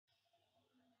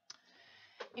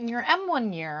In your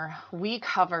M1 year, we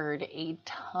covered a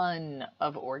ton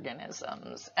of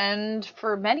organisms. And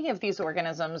for many of these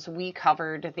organisms, we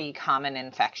covered the common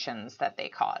infections that they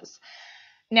cause.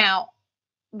 Now,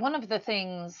 one of the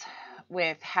things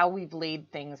with how we've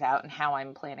laid things out and how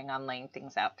I'm planning on laying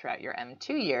things out throughout your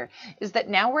M2 year is that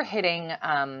now we're hitting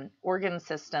organ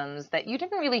systems that you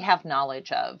didn't really have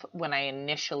knowledge of when I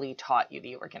initially taught you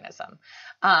the organism.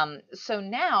 So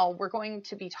now we're going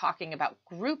to be talking about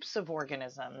groups of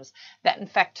organisms that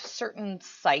infect certain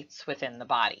sites within the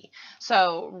body.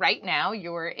 So right now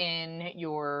you're in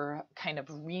your kind of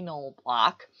renal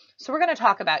block. So we're going to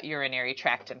talk about urinary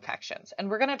tract infections, and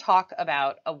we're going to talk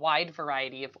about a wide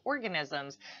variety of organisms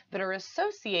that are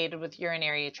associated with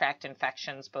urinary tract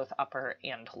infections, both upper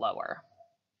and lower.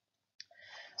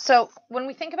 So when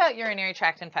we think about urinary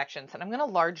tract infections, and I'm going to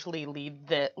largely leave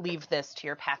this to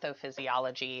your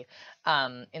pathophysiology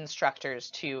instructors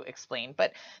to explain,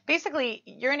 but basically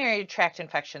urinary tract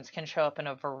infections can show up in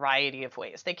a variety of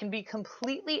ways. They can be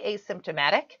completely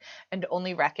asymptomatic and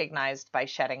only recognized by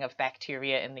shedding of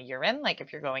bacteria in the urine. Like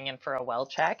if you're going in for a well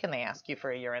check and they ask you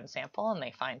for a urine sample and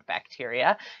they find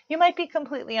bacteria, you might be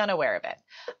completely unaware of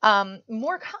it.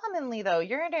 More commonly though,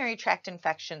 urinary tract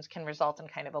infections can result in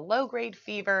kind of a low-grade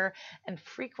fever and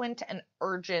frequent and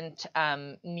urgent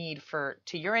need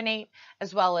to urinate,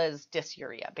 as well as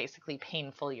dysuria, basically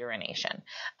painful urination.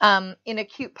 In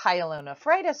acute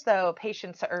pyelonephritis, though,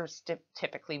 patients are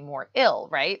typically more ill,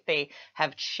 right? They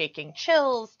have shaking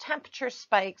chills, temperature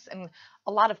spikes, and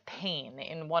a lot of pain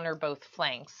in one or both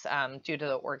flanks due to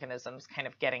the organisms kind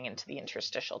of getting into the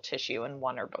interstitial tissue in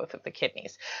one or both of the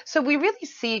kidneys. So we really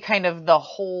see kind of the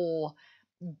whole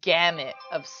gamut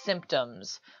of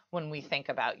symptoms when we think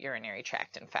about urinary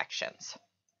tract infections.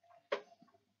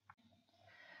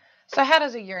 So how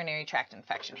does a urinary tract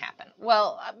infection happen?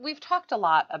 Well, we've talked a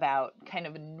lot about kind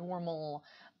of a normal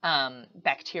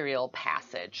bacterial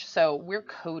passage. So we're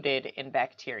coated in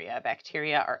bacteria.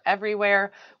 Bacteria are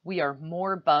everywhere. We are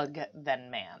more bug than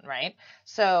man, right?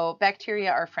 So bacteria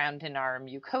are found in our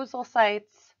mucosal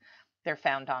sites. They're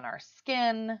found on our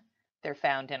skin. They're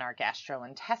found in our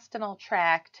gastrointestinal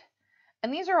tract.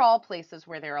 And these are all places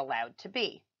where they're allowed to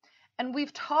be. And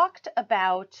we've talked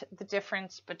about the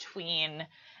difference between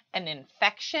an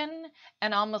infection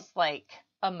and almost like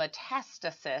a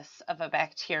metastasis of a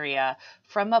bacteria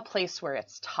from a place where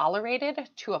it's tolerated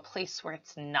to a place where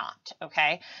it's not,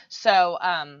 okay? So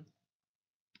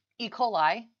E.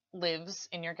 coli lives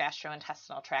in your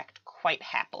gastrointestinal tract quite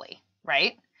happily,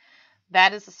 right?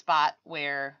 That is a spot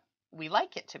where we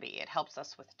like it to be. It helps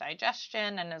us with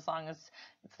digestion, and as long as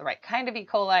it's the right kind of E.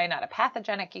 coli, not a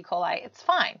pathogenic E. coli, it's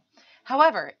fine.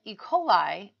 However, E.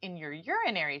 coli in your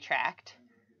urinary tract,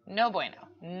 no bueno,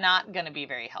 not going to be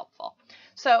very helpful.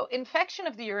 So infection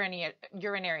of the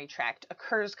urinary tract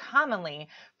occurs commonly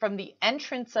from the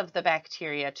entrance of the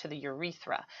bacteria to the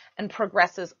urethra and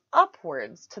progresses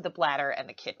upwards to the bladder and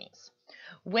the kidneys.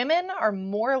 Women are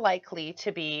more likely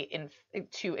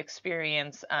to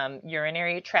experience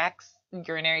urinary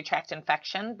tract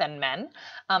infection than men,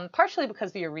 partially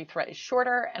because the urethra is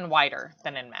shorter and wider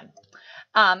than in men.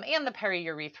 And the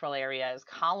periurethral area is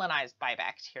colonized by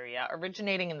bacteria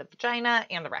originating in the vagina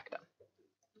and the rectum.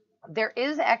 There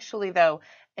is actually, though,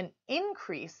 an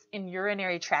increase in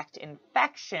urinary tract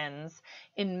infections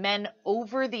in men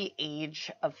over the age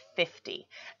of 50.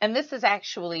 And this is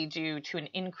actually due to an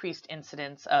increased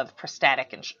incidence of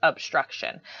prostatic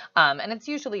obstruction. And it's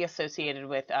usually associated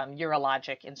with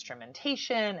urologic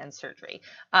instrumentation and surgery.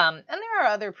 And there are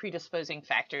other predisposing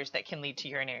factors that can lead to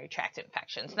urinary tract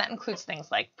infections. And that includes things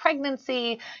like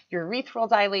pregnancy, urethral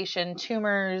dilation,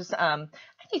 tumors,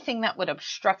 anything that would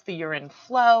obstruct the urine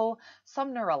flow,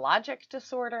 some neurologic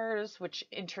disorders which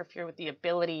interfere with the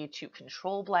ability to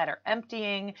control bladder emptying,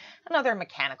 and other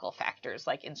mechanical factors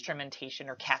like instrumentation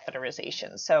or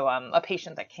catheterization. So a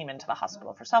patient that came into the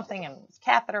hospital for something and was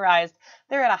catheterized,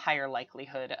 they're at a higher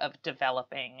likelihood of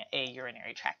developing a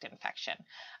urinary tract infection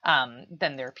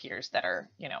than their peers that are,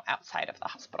 outside of the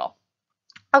hospital.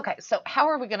 Okay, so how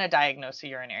are we going to diagnose a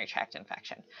urinary tract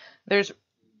infection? There's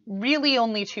really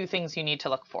only two things you need to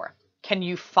look for. Can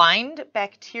you find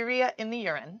bacteria in the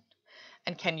urine?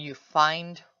 And can you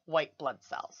find white blood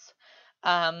cells?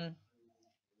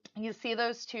 You see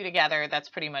those two together, that's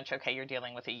pretty much okay, you're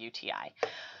dealing with a UTI.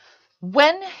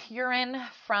 When urine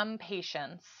from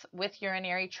patients with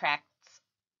urinary tract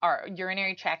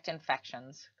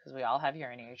infections, because we all have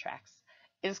urinary tracts,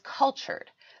 is cultured,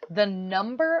 the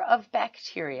number of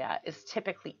bacteria is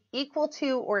typically equal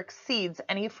to or exceeds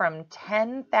any from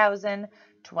 10,000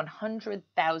 to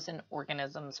 100,000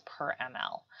 organisms per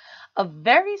ml. A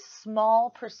very small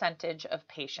percentage of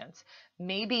patients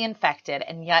may be infected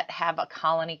and yet have a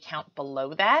colony count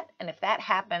below that. And if that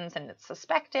happens and it's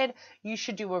suspected, you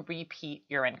should do a repeat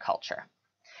urine culture.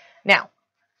 Now,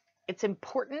 it's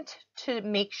important to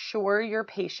make sure your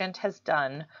patient has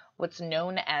done what's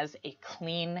known as a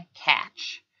clean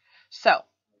catch. So,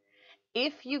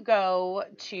 if you go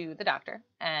to the doctor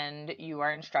and you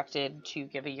are instructed to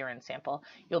give a urine sample,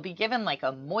 you'll be given like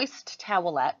a moist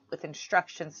towelette with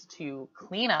instructions to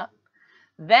clean up,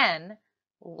 then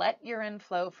let urine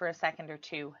flow for a second or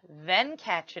two, then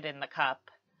catch it in the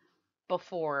cup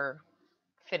before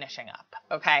finishing up,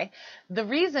 okay? The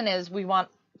reason is we want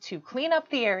to clean up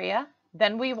the area,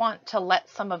 then we want to let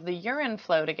some of the urine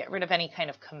flow to get rid of any kind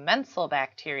of commensal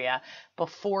bacteria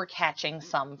before catching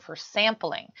some for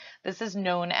sampling. This is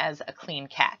known as a clean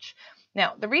catch.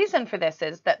 Now, the reason for this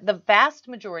is that the vast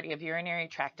majority of urinary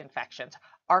tract infections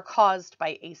are caused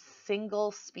by a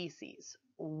single species,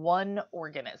 one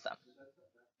organism.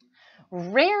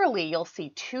 Rarely you'll see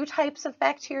two types of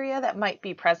bacteria that might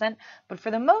be present, but for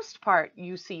the most part,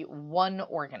 you see one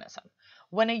organism.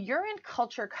 When a urine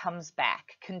culture comes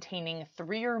back containing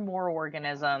 3 or more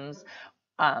organisms,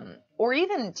 or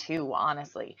even 2,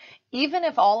 honestly, even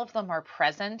if all of them are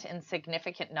present in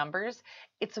significant numbers,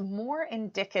 it's more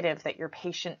indicative that your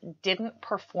patient didn't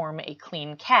perform a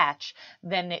clean catch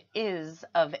than it is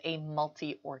of a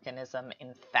multi-organism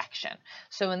infection.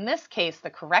 So in this case, the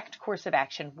correct course of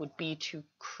action would be to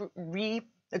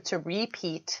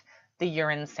repeat the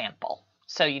urine sample.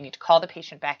 So you need to call the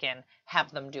patient back in,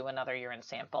 have them do another urine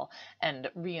sample,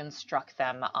 and re-instruct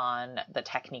them on the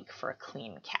technique for a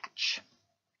clean catch.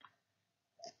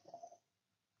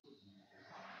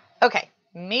 Okay,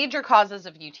 major causes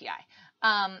of UTI.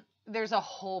 There's a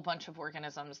whole bunch of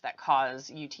organisms that cause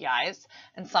UTIs,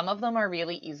 and some of them are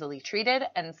really easily treated,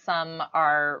 and some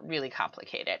are really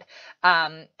complicated.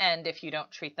 And if you don't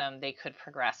treat them, they could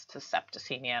progress to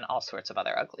septicemia and all sorts of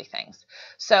other ugly things.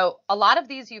 So a lot of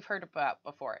these you've heard about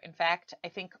before. In fact, I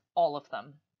think all of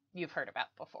them you've heard about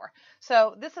before.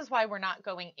 So this is why we're not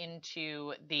going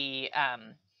into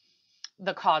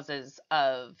the causes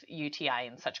of UTI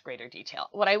in such greater detail.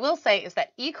 What I will say is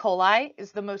that E. coli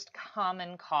is the most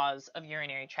common cause of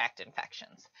urinary tract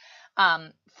infections.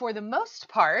 For the most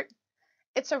part,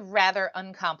 it's a rather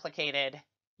uncomplicated,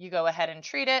 you go ahead and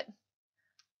treat it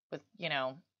with,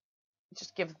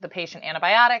 just give the patient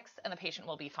antibiotics and the patient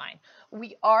will be fine.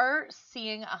 We are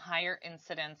seeing a higher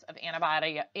incidence of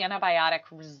antibiotic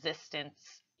resistance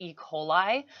E.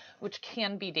 coli, which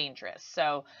can be dangerous.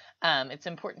 So it's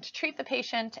important to treat the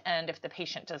patient, and if the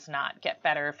patient does not get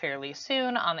better fairly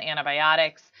soon on the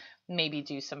antibiotics, maybe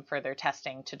do some further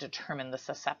testing to determine the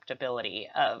susceptibility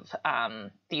of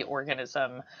the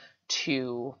organism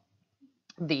to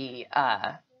the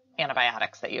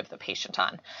antibiotics that you have the patient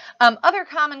on. Other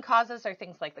common causes are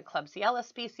things like the Klebsiella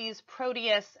species,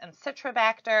 Proteus, and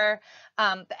Citrobacter,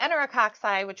 the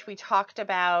Enterococci, which we talked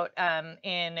about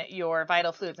in your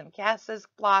vital fluids and gases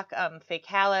block,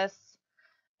 Faecalis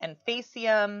and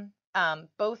Faecium.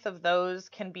 Both of those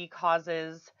can be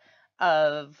causes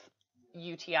of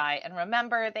UTI, and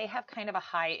remember, they have kind of a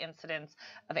high incidence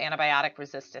of antibiotic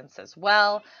resistance as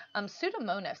well.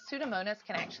 Pseudomonas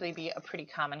can actually be a pretty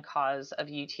common cause of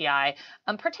UTI,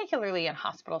 particularly in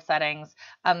hospital settings.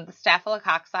 The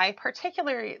Staphylococci,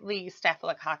 particularly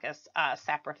Staphylococcus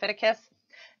saprophyticus.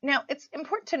 Now, it's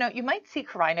important to note you might see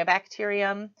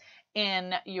Corynebacterium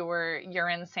in your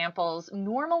urine samples.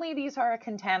 Normally, these are a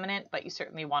contaminant, but you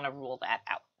certainly want to rule that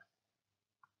out.